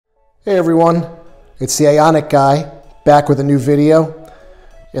Hey everyone, it's the Ioniq guy, back with a new video.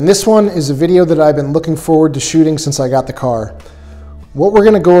 And this one is a video that I've been looking forward to shooting since I got the car. What we're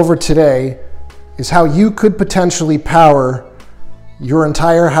going to go over today is how you could potentially power your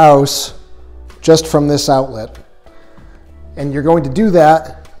entire house just from this outlet. And you're going to do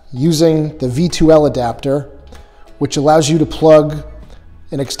that using the V2L adapter, which allows you to plug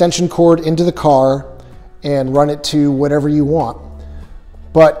an extension cord into the car and run it to whatever you want.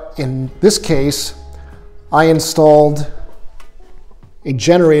 But in this case, I installed a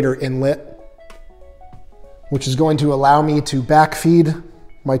generator inlet, which is going to allow me to backfeed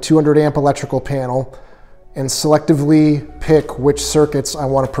my 200 amp electrical panel and selectively pick which circuits I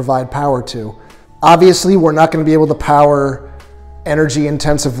want to provide power to. Obviously, we're not going to be able to power energy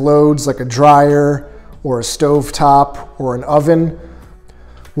intensive loads like a dryer or a stove top or an oven.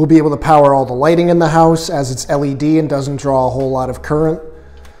 We'll be able to power all the lighting in the house as it's LED and doesn't draw a whole lot of current.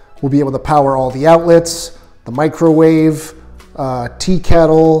 We'll be able to power all the outlets, the microwave, tea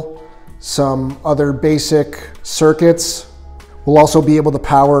kettle, some other basic circuits. We'll also be able to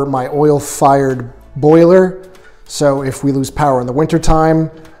power my oil-fired boiler. So if we lose power in the wintertime,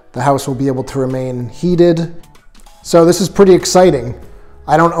 the house will be able to remain heated. So this is pretty exciting.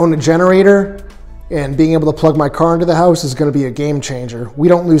 I don't own a generator, and being able to plug my car into the house is going to be a game changer. We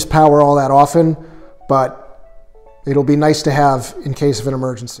don't lose power all that often, but it'll be nice to have in case of an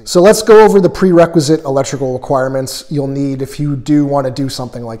emergency. So let's go over the prerequisite electrical requirements you'll need if you do want to do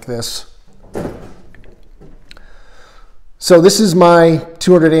something like this. So this is my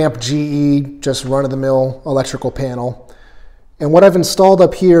 200 amp GE, just run-of-the-mill electrical panel. And what I've installed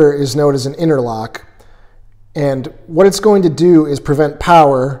up here is known as an interlock. And what it's going to do is prevent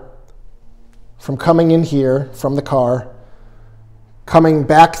power from coming in here from the car, coming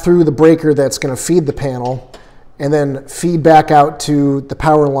back through the breaker that's going to feed the panel, and then feed back out to the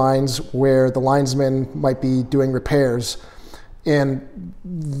power lines where the linesman might be doing repairs. And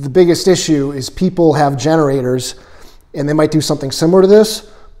the biggest issue is people have generators and they might do something similar to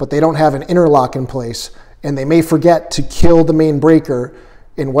this, but they don't have an interlock in place. And they may forget to kill the main breaker.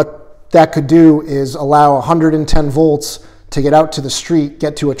 And what that could do is allow 110 volts to get out to the street,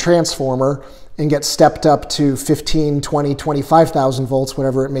 get to a transformer, and get stepped up to 15, 20, 25,000 volts,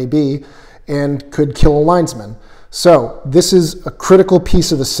 whatever it may be, and could kill a linesman. So this is a critical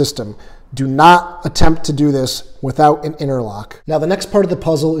piece of the system. Do not attempt to do this without an interlock. Now the next part of the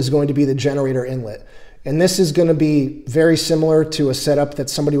puzzle is going to be the generator inlet. And this is going to be very similar to a setup that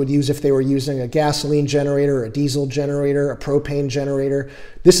somebody would use if they were using a gasoline generator, a diesel generator, a propane generator.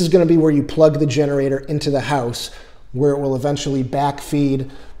 This is going to be where you plug the generator into the house, where it will eventually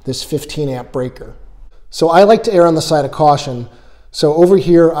backfeed this 15 amp breaker. So I like to err on the side of caution. So over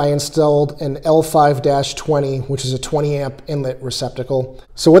here, I installed an L5-20, which is a 20 amp inlet receptacle.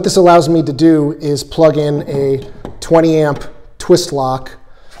 So what this allows me to do is plug in a 20 amp twist lock,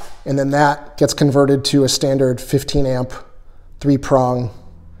 and then that gets converted to a standard 15 amp 3-prong.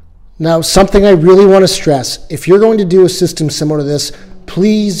 Now, something I really want to stress, if you're going to do a system similar to this,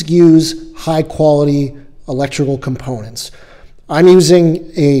 please use high quality electrical components. I'm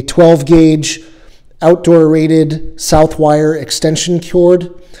using a 12 gauge outdoor rated Southwire extension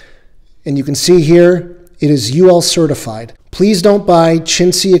cord, and you can see here it is UL certified. Please don't buy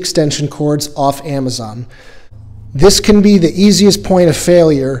chintzy extension cords off Amazon. This can be the easiest point of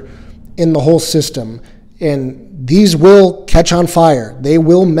failure in the whole system, and these will catch on fire. They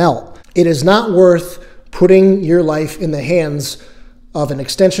will melt. It is not worth putting your life in the hands of an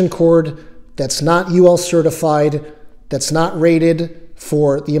extension cord that's not UL certified, that's not rated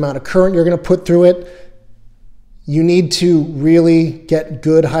for the amount of current you're going to put through it. You need to really get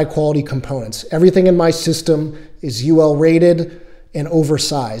good high quality components. Everything in my system is UL rated and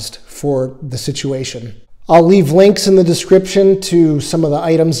oversized for the situation. I'll leave links in the description to some of the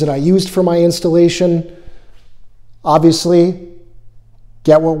items that I used for my installation. Obviously,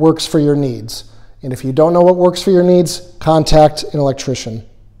 get what works for your needs. And if you don't know what works for your needs, contact an electrician.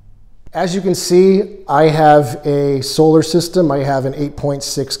 As you can see, I have a solar system. I have an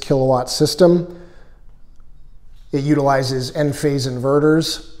 8.6 kilowatt system. It utilizes N-phase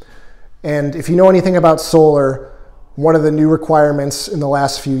inverters. And if you know anything about solar, one of the new requirements in the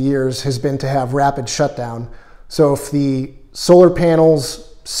last few years has been to have rapid shutdown. So if the solar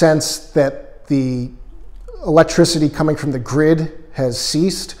panels sense that the electricity coming from the grid has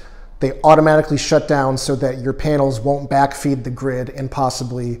ceased, they automatically shut down so that your panels won't backfeed the grid and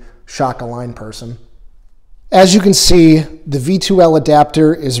possibly shock a line person. As you can see, the V2L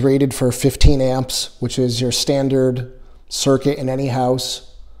adapter is rated for 15 amps, which is your standard circuit in any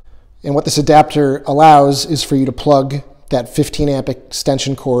house. And what this adapter allows is for you to plug that 15 amp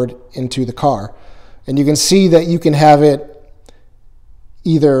extension cord into the car. And you can see that you can have it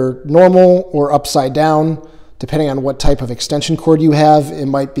either normal or upside down, depending on what type of extension cord you have. It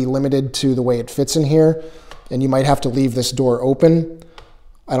might be limited to the way it fits in here, and you might have to leave this door open.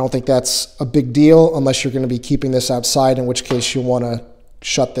 I don't think that's a big deal unless you're going to be keeping this outside, in which case you'll want to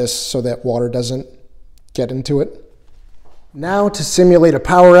shut this so that water doesn't get into it. Now to simulate a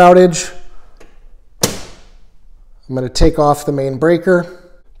power outage, I'm going to take off the main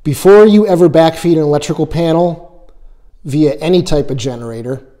breaker. Before you ever backfeed an electrical panel via any type of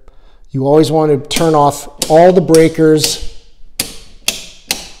generator, you always want to turn off all the breakers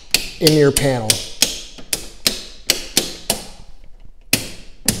in your panel.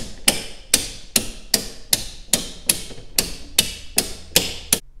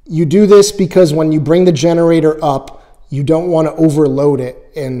 You do this because when you bring the generator up, you don't want to overload it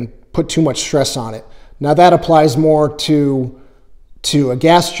and put too much stress on it. Now that applies more to a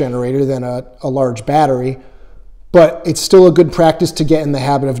gas generator than a large battery, but it's still a good practice to get in the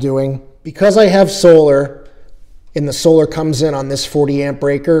habit of doing. Because I have solar, and the solar comes in on this 40 amp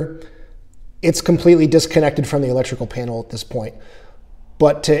breaker, it's completely disconnected from the electrical panel at this point.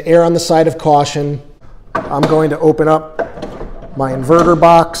 But to err on the side of caution, I'm going to open up my inverter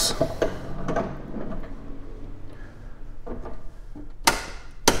box.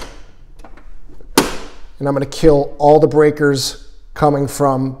 And I'm going to kill all the breakers coming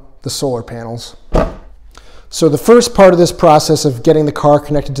from the solar panels. So the first part of this process of getting the car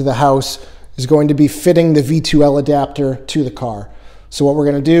connected to the house is going to be fitting the V2L adapter to the car. So what we're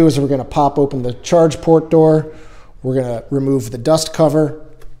going to do is we're going to pop open the charge port door, we're going to remove the dust cover,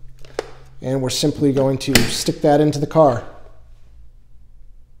 and we're simply going to stick that into the car.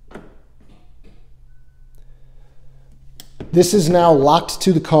 This is now locked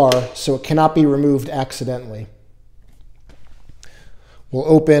to the car, so it cannot be removed accidentally. We'll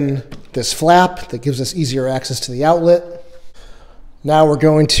open this flap that gives us easier access to the outlet. Now we're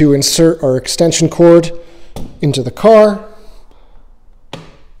going to insert our extension cord into the car,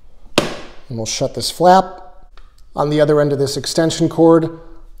 and we'll shut this flap. On the other end of this extension cord,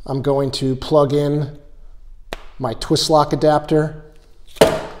 I'm going to plug in my twist lock adapter,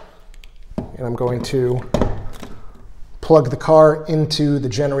 and I'm going to plug the car into the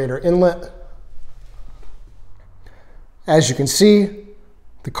generator inlet. As you can see,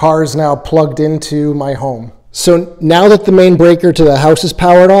 the car is now plugged into my home. So now that the main breaker to the house is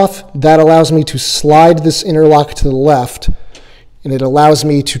powered off, that allows me to slide this interlock to the left, and it allows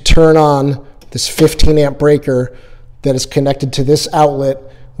me to turn on this 15 amp breaker that is connected to this outlet,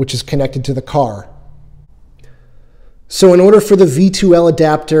 which is connected to the car. So in order for the V2L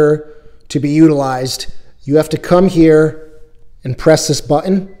adapter to be utilized, you have to come here and press this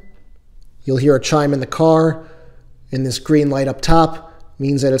button. You'll hear a chime in the car, and this green light up top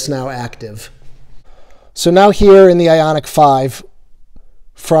means that it's now active. So now here in the Ioniq 5,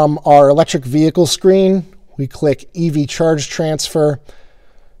 from our electric vehicle screen, we click EV charge transfer,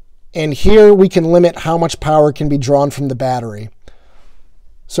 and here we can limit how much power can be drawn from the battery.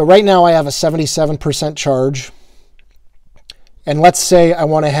 So right now I have a 77% charge, and let's say I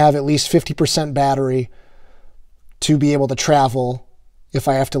want to have at least 50% battery to be able to travel if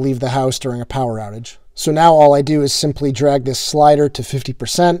I have to leave the house during a power outage. So now all I do is simply drag this slider to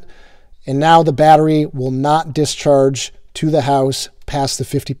 50%, and now the battery will not discharge to the house past the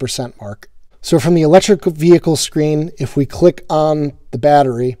 50% mark. So from the electric vehicle screen, if we click on the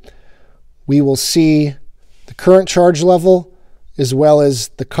battery, we will see the current charge level as well as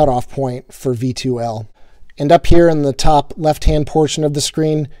the cutoff point for V2L. And up here in the top left-hand portion of the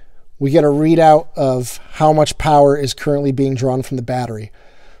screen, we get a readout of how much power is currently being drawn from the battery.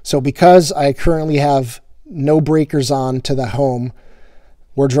 So because I currently have no breakers on to the home,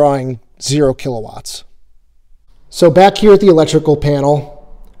 we're drawing 0 kilowatts. So back here at the electrical panel,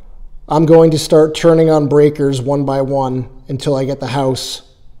 I'm going to start turning on breakers one by one until I get the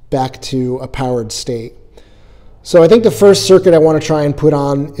house back to a powered state. So I think the first circuit I want to try and put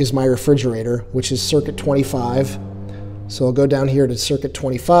on is my refrigerator, which is circuit 25. So I'll go down here to circuit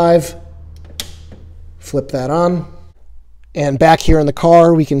 25, flip that on, and back here in the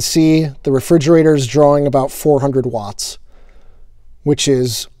car we can see the refrigerator is drawing about 400 watts, which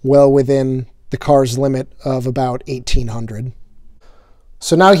is well within the car's limit of about 1800.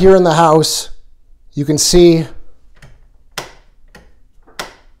 So now here in the house, you can see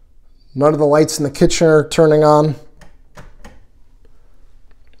none of the lights in the kitchen are turning on.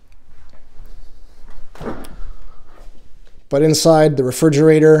 But inside, the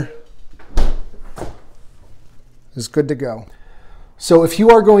refrigerator is good to go. So if you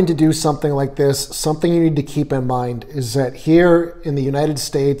are going to do something like this, something you need to keep in mind is that here in the United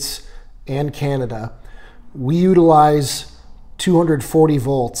States and Canada, we utilize 240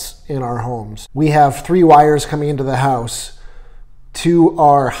 volts in our homes. We have 3 wires coming into the house. 2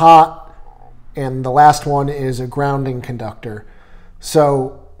 are hot, and the last one is a grounding conductor.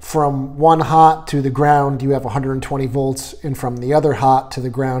 So from one hot to the ground, you have 120 volts, and from the other hot to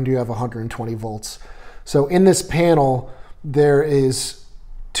the ground, you have 120 volts. So in this panel, there is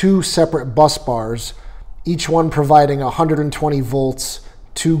 2 separate bus bars, each one providing 120 volts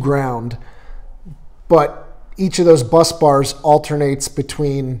to ground, but each of those bus bars alternates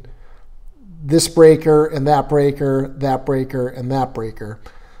between this breaker and that breaker, that breaker, and that breaker.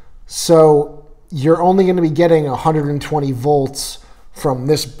 So you're only going to be getting 120 volts from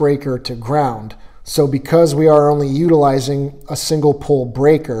this breaker to ground. So because we are only utilizing a single pole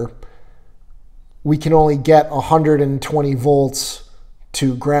breaker, we can only get 120 volts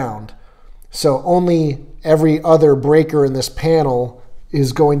to ground. So only every other breaker in this panel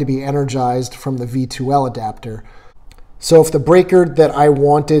is going to be energized from the V2L adapter. So if the breaker that I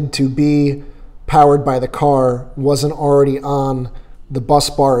wanted to be powered by the car wasn't already on the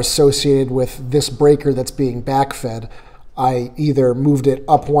bus bar associated with this breaker that's being backfed, I either moved it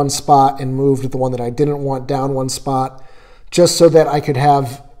up one spot and moved the one that I didn't want down one spot, just so that I could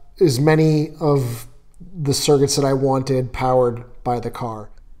have as many of the circuits that I wanted powered by the car.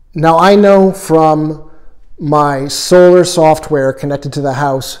 Now I know from my solar software connected to the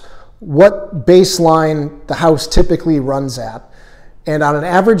house what baseline the house typically runs at. And on an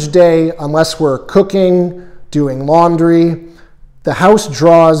average day, unless we're cooking, doing laundry, the house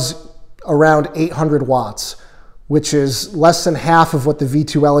draws around 800 watts, which is less than half of what the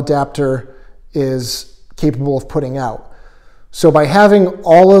V2L adapter is capable of putting out. So by having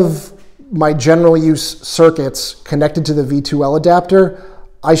all of my general use circuits connected to the V2L adapter,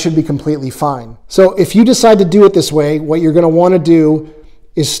 I should be completely fine. So if you decide to do it this way, what you're going to want to do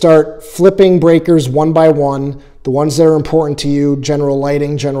is start flipping breakers one by one, the ones that are important to you, general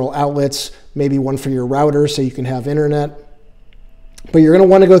lighting, general outlets, maybe one for your router so you can have internet. But you're going to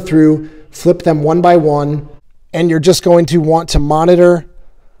want to go through, flip them one by one, and you're just going to want to monitor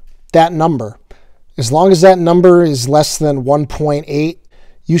that number. As long as that number is less than 1.8,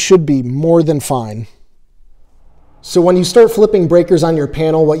 you should be more than fine. So when you start flipping breakers on your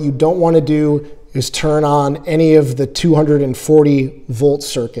panel, what you don't want to do is turn on any of the 240 volt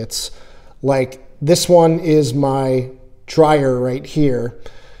circuits. Like this one is my dryer right here.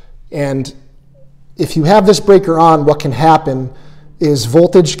 And if you have this breaker on, what can happen is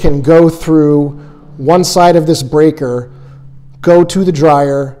voltage can go through one side of this breaker, go to the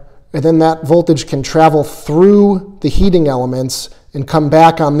dryer, and then that voltage can travel through the heating elements and come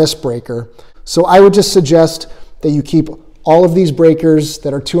back on this breaker. So I would just suggest that you keep all of these breakers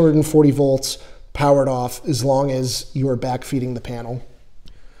that are 240 volts powered off as long as you are backfeeding the panel.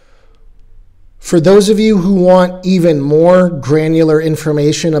 For those of you who want even more granular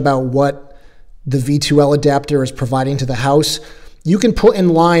information about what the V2L adapter is providing to the house, you can put in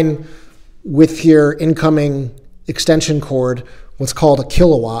line with your incoming extension cord what's called a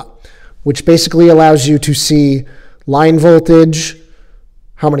kilowatt, which basically allows you to see line voltage,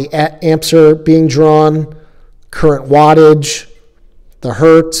 how many amps are being drawn, current wattage, the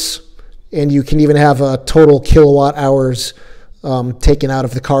hertz, and you can even have a total kilowatt hours taken out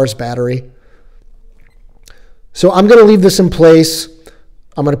of the car's battery. So I'm going to leave this in place.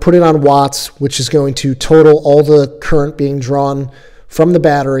 I'm going to put it on watts, which is going to total all the current being drawn from the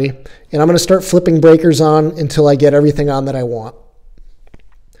battery, and I'm going to start flipping breakers on until I get everything on that I want.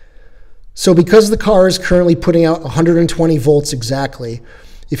 So because the car is currently putting out 120 volts exactly,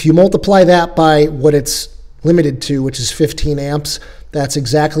 if you multiply that by what it's limited to, which is 15 amps, that's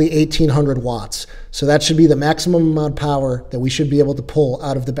exactly 1800 watts. So that should be the maximum amount of power that we should be able to pull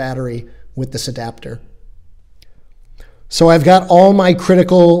out of the battery with this adapter. So I've got all my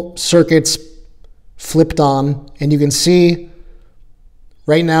critical circuits flipped on, and you can see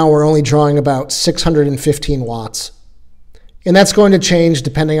right now we're only drawing about 615 watts. And that's going to change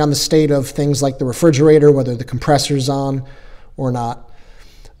depending on the state of things like the refrigerator, whether the compressor's on or not.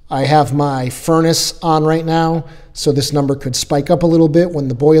 I have my furnace on right now, so this number could spike up a little bit when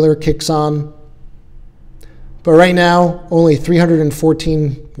the boiler kicks on. But right now, only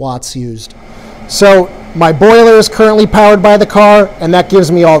 314 watts used. So my boiler is currently powered by the car, and that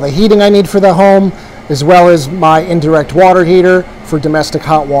gives me all the heating I need for the home, as well as my indirect water heater for domestic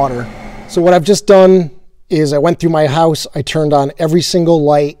hot water. So what I've just done is I went through my house, I turned on every single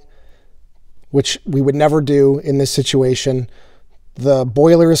light, which we would never do in this situation. The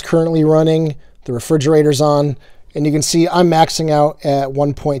boiler is currently running, the refrigerator's on, And you can see I'm maxing out at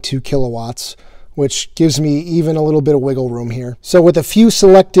 1.2 kilowatts, which gives me even a little bit of wiggle room here. So with a few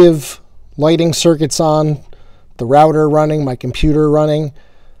selective lighting circuits on, the router running, my computer running,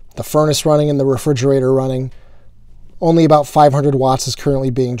 the furnace running, and the refrigerator running, only about 500 watts is currently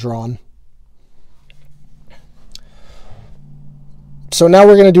being drawn. So now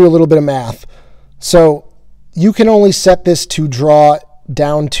we're going to do a little bit of math. So you can only set this to draw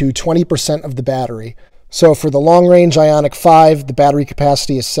down to 20% of the battery. So for the long-range Ioniq 5, the battery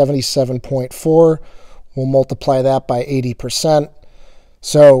capacity is 77.4. We'll multiply that by 80%.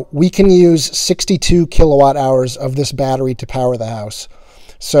 So we can use 62 kilowatt hours of this battery to power the house.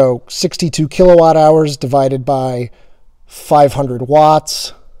 So 62 kilowatt hours divided by 500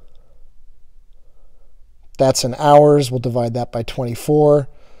 watts. That's in hours. We'll divide that by 24.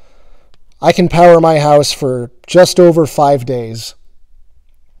 I can power my house for just over 5 days.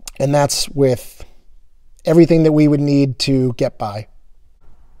 And that's with everything that we would need to get by.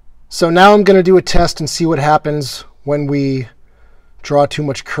 So now I'm going to do a test and see what happens when we draw too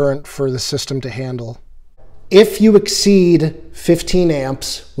much current for the system to handle. If you exceed 15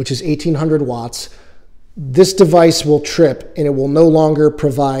 amps, which is 1800 watts, this device will trip and it will no longer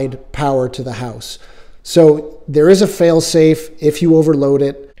provide power to the house. So there is a fail-safe if you overload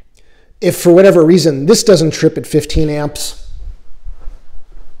it. If for whatever reason this doesn't trip at 15 amps,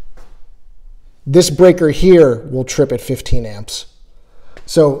 this breaker here will trip at 15 amps.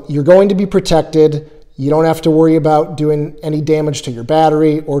 So you're going to be protected. You don't have to worry about doing any damage to your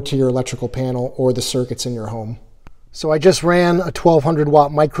battery or to your electrical panel or the circuits in your home. So I just ran a 1200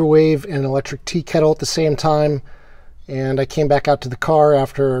 watt microwave and an electric tea kettle at the same time, and I came back out to the car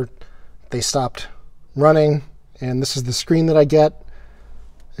after they stopped running, and this is the screen that I get.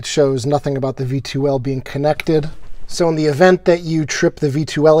 It shows nothing about the V2L being connected. So in the event that you trip the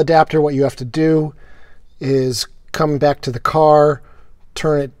V2L adapter, what you have to do is come back to the car,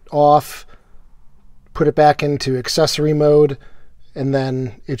 turn it off, put it back into accessory mode, and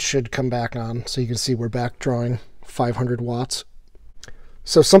then it should come back on. So you can see we're back drawing 500 watts.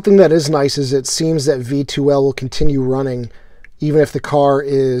 So something that is nice is it seems that V2L will continue running even if the car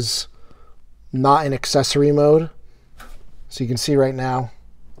is not in accessory mode. So you can see right now,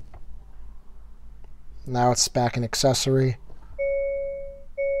 now it's back in accessory.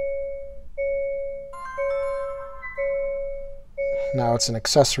 Now it's in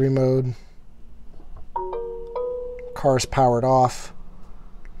accessory mode. Car's powered off,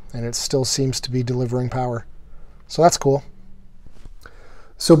 and it still seems to be delivering power. So that's cool.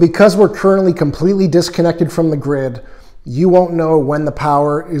 So because we're currently completely disconnected from the grid, you won't know when the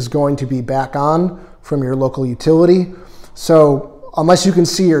power is going to be back on from your local utility. So unless you can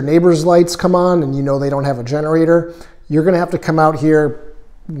see your neighbor's lights come on and you know they don't have a generator, you're going to have to come out here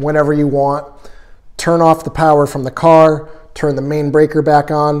whenever you want, turn off the power from the car, turn the main breaker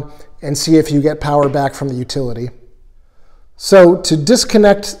back on, and see if you get power back from the utility. So to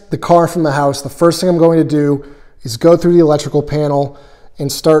disconnect the car from the house, the first thing I'm going to do is go through the electrical panel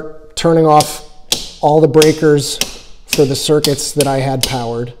and start turning off all the breakers for the circuits that I had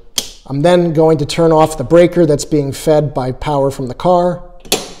powered. I'm then going to turn off the breaker that's being fed by power from the car.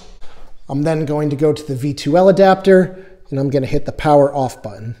 I'm then going to go to the V2L adapter, and I'm going to hit the power off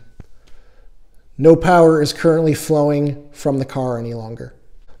button. No power is currently flowing from the car any longer.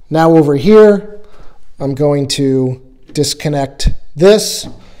 Now over here, I'm going to disconnect this,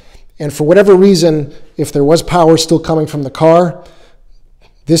 and for whatever reason, if there was power still coming from the car,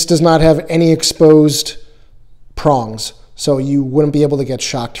 this does not have any exposed prongs, so you wouldn't be able to get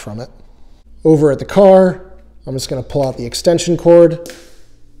shocked from it. Over at the car, I'm just going to pull out the extension cord,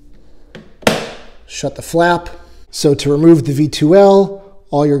 shut the flap. So to remove the V2L,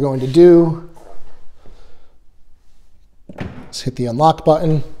 all you're going to do is hit the unlock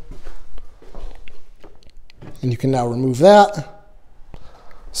button, and you can now remove that.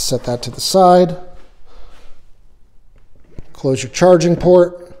 Set that to the side. Close your charging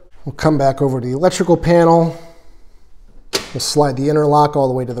port. We'll come back over to the electrical panel. We'll slide the interlock all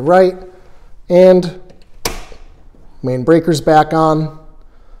the way to the right, and main breaker's back on.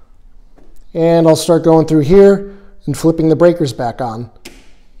 And I'll start going through here and flipping the breakers back on.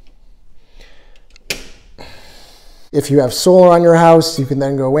 If you have solar on your house, you can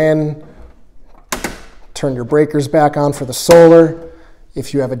then go in, turn your breakers back on for the solar.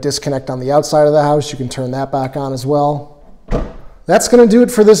 If you have a disconnect on the outside of the house, you can turn that back on as well. That's going to do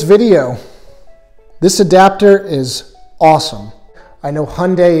it for this video. This adapter is awesome. I know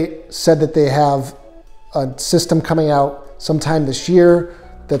Hyundai said that they have a system coming out sometime this year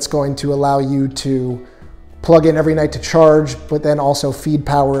that's going to allow you to plug in every night to charge, but then also feed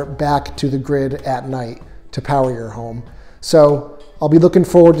power back to the grid at night to power your home. So I'll be looking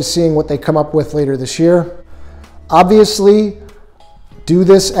forward to seeing what they come up with later this year. Obviously, do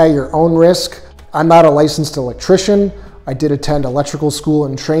this at your own risk. I'm not a licensed electrician. I did attend electrical school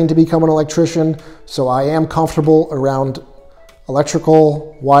and train to become an electrician, so I am comfortable around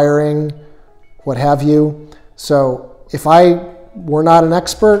electrical, wiring, what have you. So if I were not an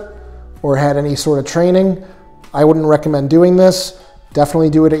expert or had any sort of training, I wouldn't recommend doing this. Definitely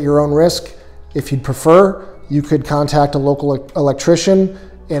do it at your own risk. If you'd prefer, you could contact a local electrician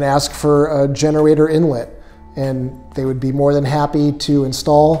and ask for a generator inlet, and they would be more than happy to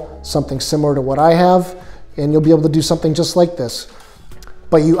install something similar to what I have, and you'll be able to do something just like this.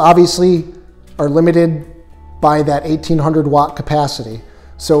 But you obviously are limited by that 1800 watt capacity.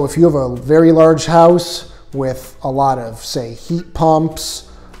 So if you have a very large house with a lot of, say, heat pumps,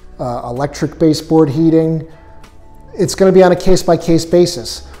 electric baseboard heating, it's going to be on a case-by-case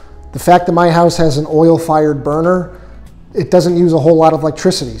basis. The fact that my house has an oil-fired burner, it doesn't use a whole lot of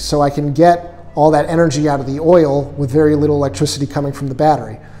electricity, so I can get all that energy out of the oil with very little electricity coming from the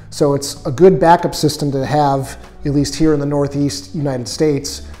battery. So it's a good backup system to have, at least here in the Northeast United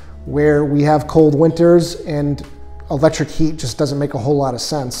States, where we have cold winters and electric heat just doesn't make a whole lot of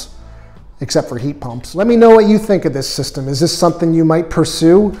sense, except for heat pumps. Let me know what you think of this system. Is this something you might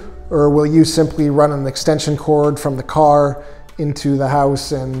pursue, or will you simply run an extension cord from the car into the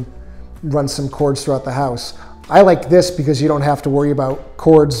house and run some cords throughout the house? I like this because you don't have to worry about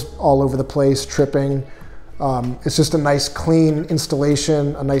cords all over the place, tripping. It's just a nice clean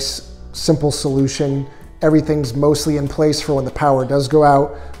installation, a nice simple solution. Everything's mostly in place for when the power does go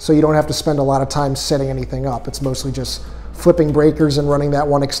out, so you don't have to spend a lot of time setting anything up. It's mostly just flipping breakers and running that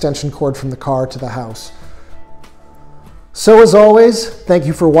one extension cord from the car to the house. So as always, thank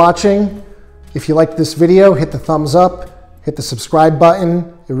you for watching. If you liked this video, hit the thumbs up, hit the subscribe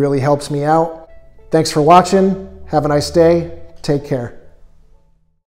button. It really helps me out. Thanks for watching. Have a nice day. Take care.